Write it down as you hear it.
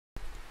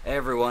Hey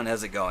everyone,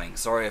 how's it going?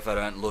 Sorry if I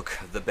don't look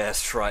the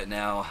best right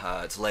now.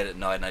 It's late at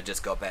night and I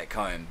just got back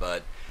home,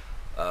 but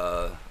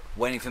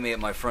waiting for me at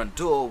my front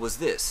door was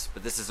this.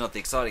 But this is not the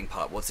exciting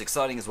part. What's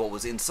exciting is what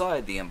was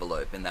inside the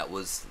envelope, and that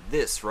was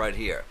this right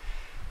here.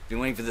 Been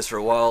waiting for this for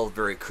a while,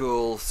 very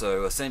cool.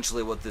 So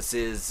essentially what this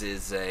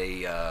is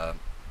a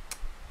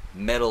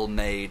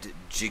metal-made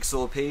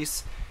jigsaw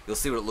piece. You'll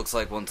see what it looks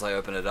like once I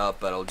open it up,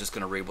 but I'm just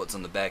going to read what's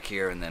on the back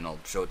here and then I'll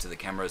show it to the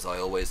camera as I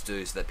always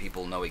do so that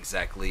people know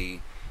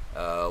exactly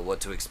what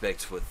to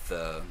expect with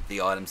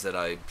the items that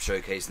I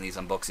showcase in these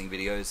unboxing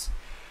videos.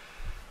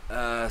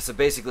 So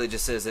basically it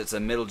just says it's a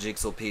metal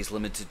jigsaw piece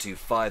limited to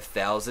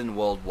 5,000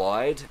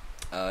 worldwide,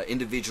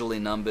 individually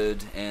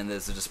numbered, and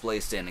there's a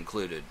display stand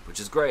included, which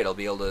is great. I'll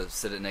be able to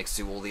set it next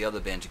to all the other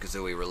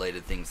Banjo-Kazooie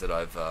related things that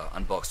I've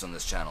unboxed on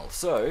this channel.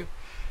 So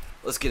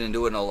let's get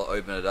into it and I'll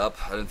open it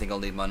up. I don't think I'll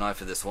need my knife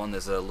for this one.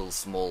 There's a little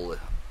small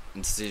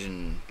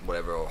incision,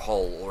 whatever, or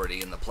hole already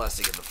in the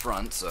plastic at the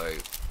front, so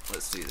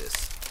let's do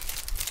this.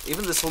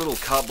 Even this little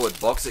cardboard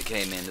box it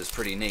came in is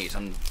pretty neat.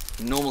 I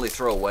normally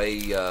throw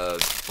away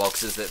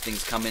boxes that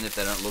things come in if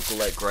they don't look all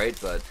that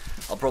great, but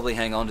I'll probably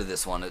hang on to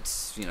this one.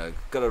 It's, you know,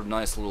 got a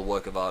nice little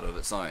work of art of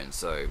its own.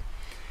 So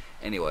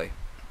anyway,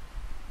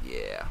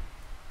 yeah,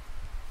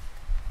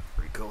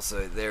 pretty cool.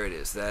 So there it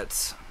is.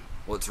 That's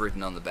what's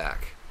written on the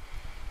back,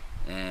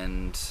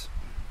 and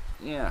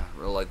yeah, I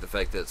really like the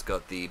fact that it's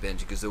got the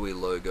Banjo-Kazooie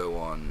logo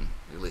on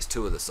at least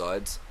two of the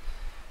sides.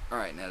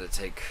 Alright, now to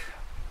take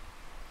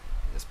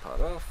this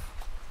part off.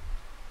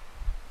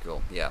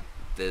 Cool, yeah,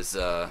 there's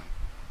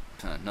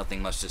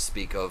nothing much to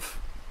speak of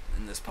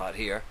in this part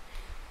here,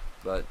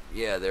 but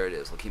yeah, there it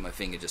is. I'll keep my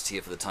finger just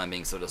here for the time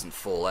being so it doesn't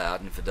fall out,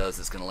 and if it does,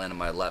 it's going to land on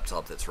my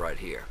laptop that's right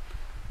here.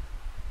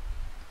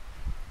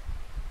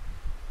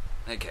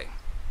 Okay,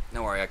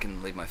 don't worry, I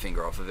can leave my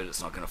finger off of it, it's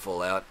not going to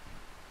fall out.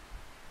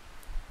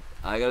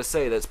 I gotta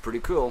say, that's pretty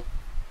cool.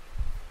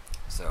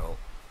 So,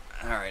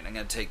 alright, I'm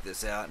gonna take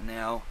this out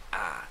now.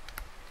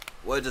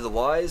 Word to the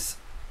wise,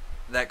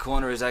 that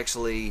corner is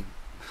actually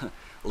a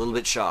little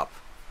bit sharp.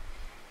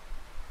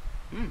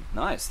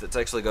 Nice. That's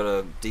actually got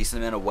a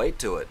decent amount of weight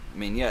to it. I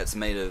mean, yeah, it's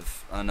made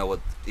of, I don't know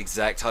what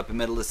exact type of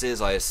metal this is.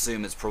 I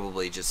assume it's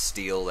probably just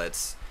steel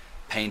that's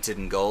painted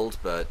in gold,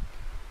 but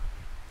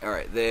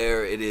alright,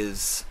 there it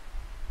is.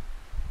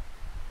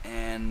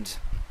 And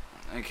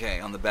okay,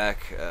 on the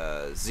back,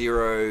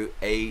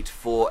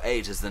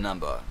 0848 is the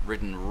number,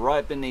 written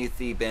right beneath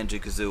the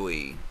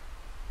Banjo-Kazooie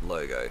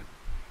logo.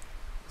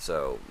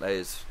 So that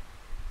is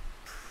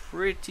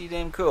pretty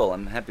damn cool.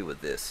 I'm happy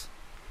with this.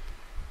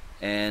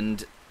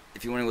 And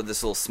if you're wondering what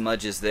this little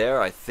smudge is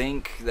there, I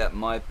think that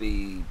might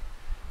be,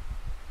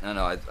 I don't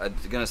know, I'm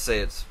gonna say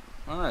it's,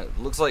 I don't know, it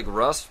looks like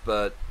rust,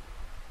 but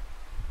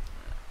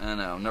I don't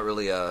know, I'm not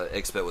really an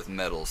expert with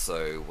metal.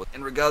 So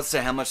in regards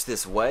to how much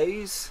this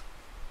weighs,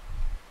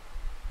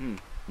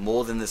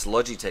 more than this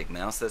Logitech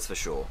mouse, that's for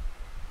sure.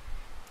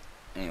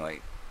 Anyway,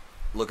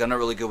 look, I'm not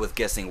really good with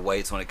guessing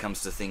weights when it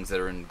comes to things that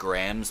are in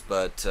grams,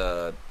 but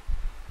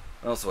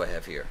what else do I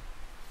have here?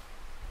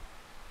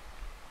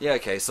 Yeah,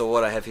 okay, so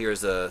what I have here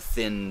is a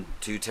thin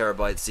 2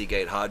 terabyte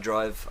Seagate hard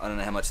drive. I don't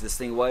know how much this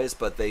thing weighs,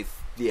 but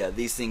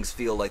these things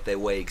feel like they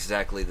weigh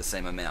exactly the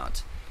same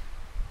amount.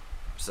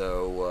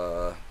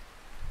 So,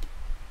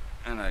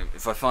 I don't know,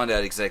 if I find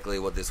out exactly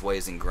what this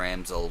weighs in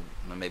grams, I'll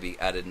maybe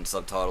add it in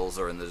subtitles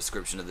or in the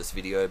description of this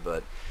video,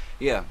 but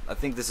yeah, I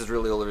think this is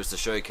really all there is to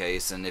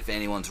showcase, and if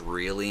anyone's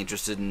really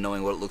interested in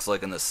knowing what it looks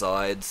like on the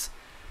sides,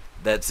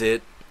 that's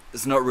it.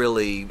 There's not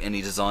really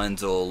any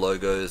designs or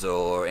logos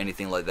or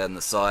anything like that on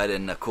the side,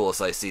 and of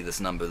course I see this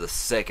number the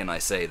second I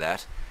say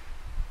that.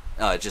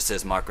 It just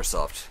says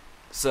Microsoft.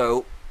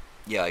 So,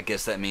 yeah, I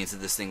guess that means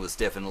that this thing was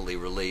definitely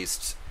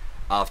released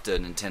after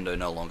Nintendo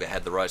no longer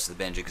had the rights to the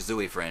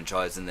Banjo-Kazooie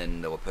franchise, and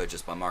then they were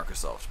purchased by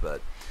Microsoft. But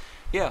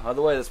yeah,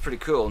 either way, that's pretty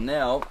cool.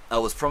 Now, I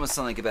was promised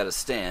something about a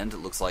stand. It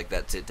looks like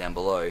that's it down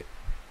below.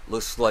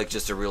 Looks like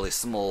just a really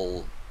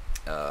small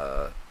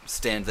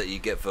stand that you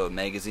get for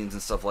magazines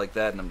and stuff like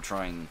that, and I'm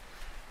trying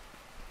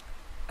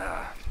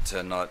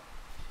to not...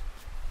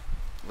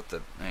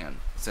 hang on.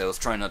 So I was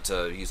trying not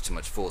to use too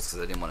much force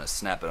because I didn't want to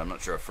snap it. I'm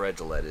not sure how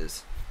fragile that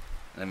is.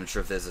 I'm not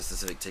sure if there's a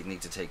specific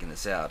technique to taking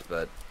this out,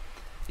 but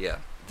yeah.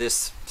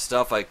 This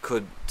stuff, I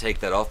could take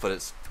that off, but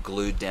it's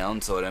glued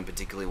down, so I don't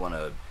particularly want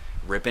to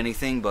rip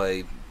anything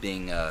by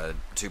being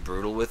too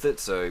brutal with it.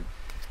 So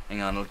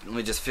hang on, let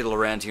me just fiddle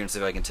around here and see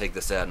if I can take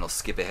this out, and I'll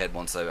skip ahead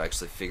once I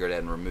actually figure it out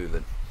and remove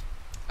it.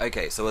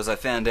 Okay, so as I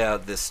found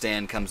out, this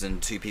stand comes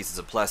in 2 pieces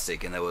of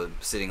plastic, and they were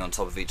sitting on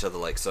top of each other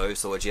like so.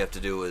 So what you have to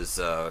do is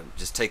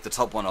just take the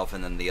top one off,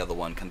 and then the other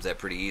one comes out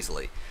pretty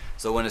easily.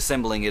 So when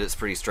assembling it, it's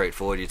pretty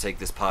straightforward. You take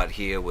this part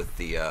here with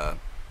the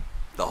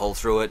hole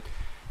through it.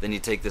 Then you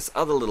take this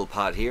other little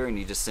part here and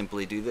you just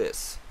simply do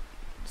this.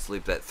 Just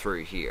loop that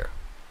through here.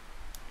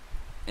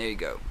 There you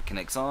go.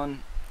 Connects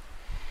on,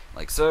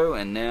 like so,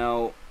 and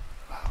now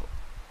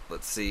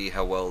let's see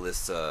how well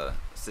this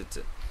sits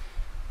it.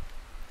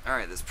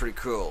 Alright, that's pretty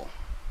cool.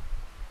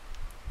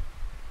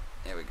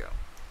 There we go.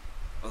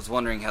 I was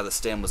wondering how the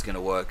stem was going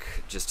to work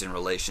just in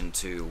relation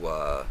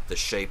to the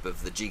shape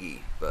of the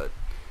Jiggy, but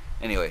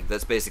anyway,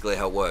 that's basically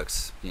how it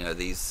works. You know,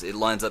 it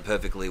lines up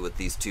perfectly with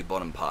these two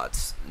bottom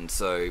parts, and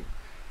so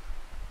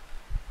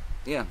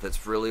yeah,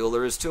 that's really all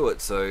there is to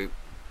it. So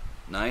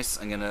nice.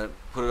 I'm gonna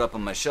put it up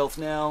on my shelf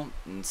now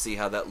and see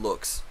how that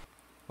looks.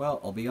 Well,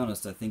 I'll be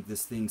honest, I think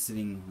this thing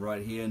sitting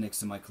right here next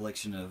to my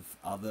collection of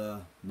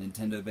other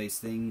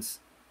Nintendo-based things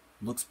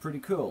looks pretty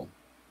cool.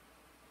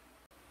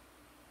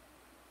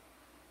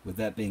 With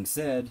that being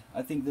said,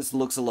 I think this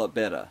looks a lot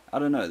better. I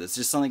don't know, there's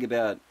just something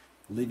about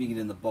leaving it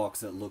in the box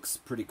that looks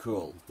pretty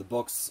cool. The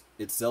box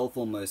itself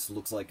almost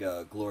looks like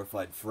a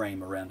glorified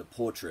frame around a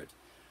portrait.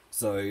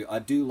 So I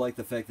do like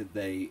the fact that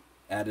they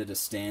added a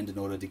stand in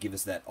order to give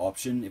us that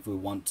option if we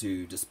want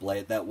to display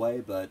it that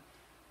way, but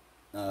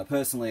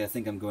personally I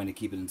think I'm going to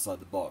keep it inside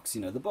the box.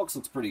 You know, the box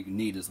looks pretty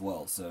neat as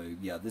well, so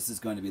yeah, this is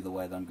going to be the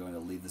way that I'm going to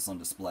leave this on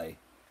display.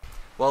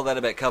 Well, that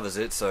about covers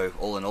it, so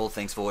all in all,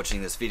 thanks for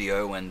watching this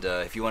video, and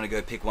if you want to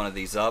go pick one of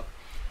these up,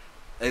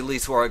 at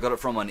least where I got it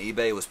from on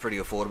eBay, it was pretty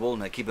affordable.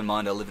 Now keep in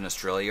mind I live in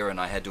Australia and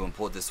I had to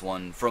import this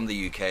one from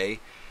the UK,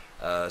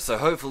 so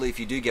hopefully if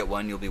you do get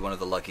one, you'll be one of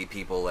the lucky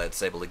people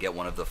that's able to get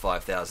one of the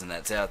 5,000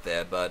 that's out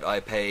there. But I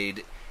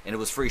paid, and it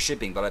was free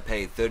shipping, but I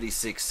paid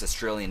 36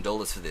 Australian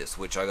dollars for this,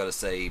 which I gotta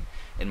say,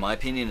 in my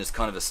opinion, is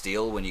kind of a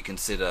steal when you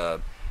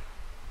consider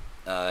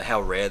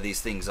how rare these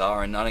things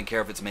are. And I don't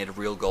care if it's made of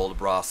real gold,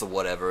 brass, or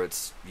whatever,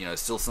 it's, you know,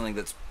 still something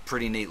that's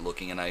pretty neat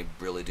looking, and I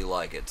really do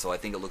like it, so I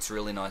think it looks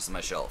really nice on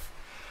my shelf.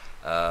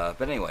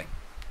 But anyway,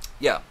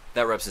 yeah,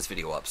 that wraps this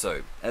video up.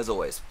 So, as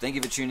always, thank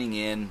you for tuning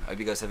in. Hope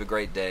you guys have a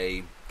great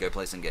day. Go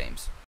play some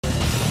games.